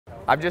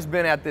I've just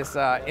been at this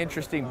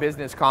interesting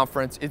business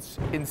conference. It's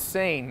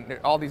insane.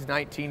 All these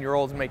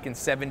 19-year-olds making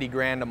 70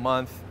 grand a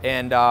month.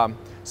 And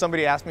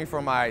somebody asked me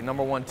for my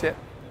 #1 tip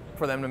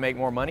for them to make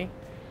more money.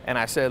 And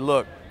I said,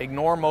 look,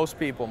 ignore most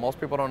people. Most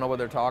people don't know what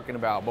they're talking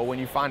about. But when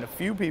you find a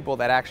few people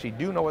that actually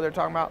do know what they're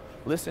talking about,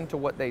 listen to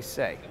what they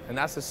say. And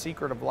that's the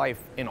secret of life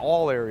in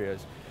all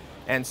areas.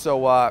 And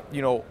so,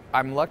 you know,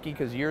 I'm lucky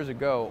because years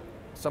ago,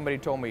 somebody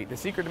told me the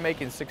secret to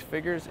making 6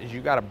 figures is you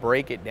got to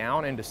break it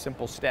down into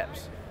simple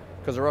steps,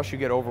 because or else you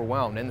get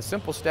overwhelmed. And the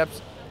simple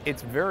steps,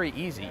 it's very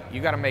easy.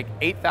 You got to make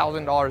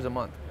 $8,000 a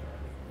month.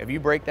 If you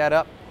break that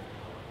up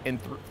in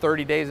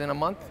 30 days in a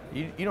month,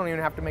 you don't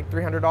even have to make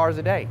 $300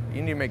 a day.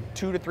 You need to make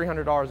 $200 to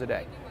 $300 a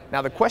day.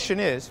 Now the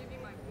question is,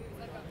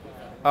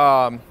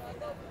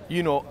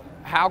 you know,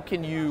 how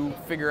can you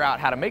figure out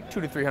how to make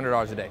 $200 to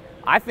 $300 a day?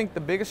 I think the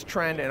biggest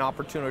trend and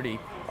opportunity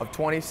of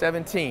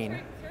 2017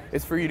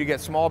 is for you to get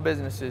small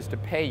businesses to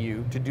pay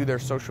you to do their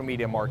social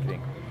media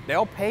marketing.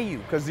 They'll pay you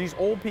because these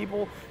old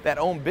people that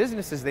own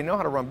businesses, they know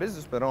how to run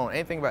business, but don't know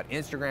anything about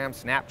Instagram,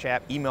 Snapchat,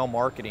 email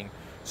marketing.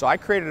 So I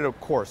created a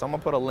course. I'm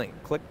gonna put a link.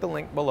 Click the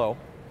link below.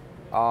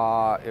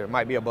 It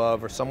might be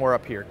above or somewhere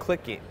up here.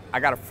 Click it.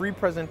 I got a free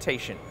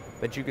presentation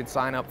that you can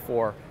sign up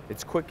for.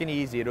 It's quick and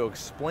easy. It'll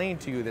explain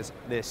to you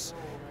this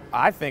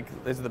I think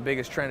this is the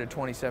biggest trend of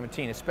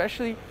 2017,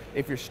 especially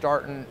if you're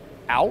starting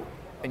out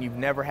and you've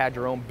never had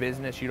your own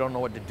business, you don't know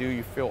what to do,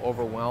 you feel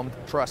overwhelmed.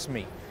 Trust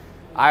me.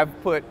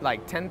 I've put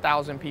like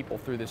 10,000 people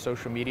through the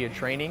social media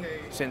training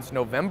since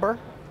November,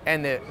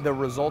 and the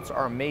results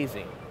are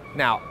amazing.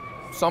 Now,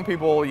 some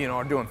people, you know,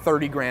 are doing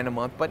 30 grand a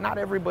month, but not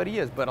everybody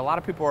is. But a lot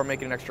of people are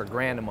making an extra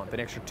grand a month, an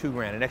extra 2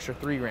 grand, an extra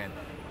 3 grand.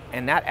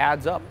 And that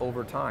adds up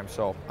over time.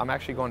 So I'm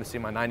actually going to see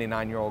my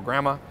 99-year-old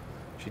grandma.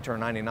 She turned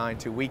 99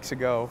 2 weeks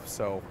ago.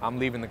 So I'm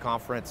leaving the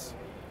conference,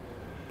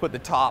 put the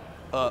top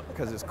up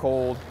because it's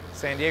cold.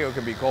 San Diego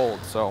can be cold.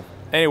 So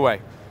anyway,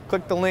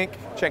 click the link,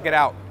 check it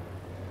out.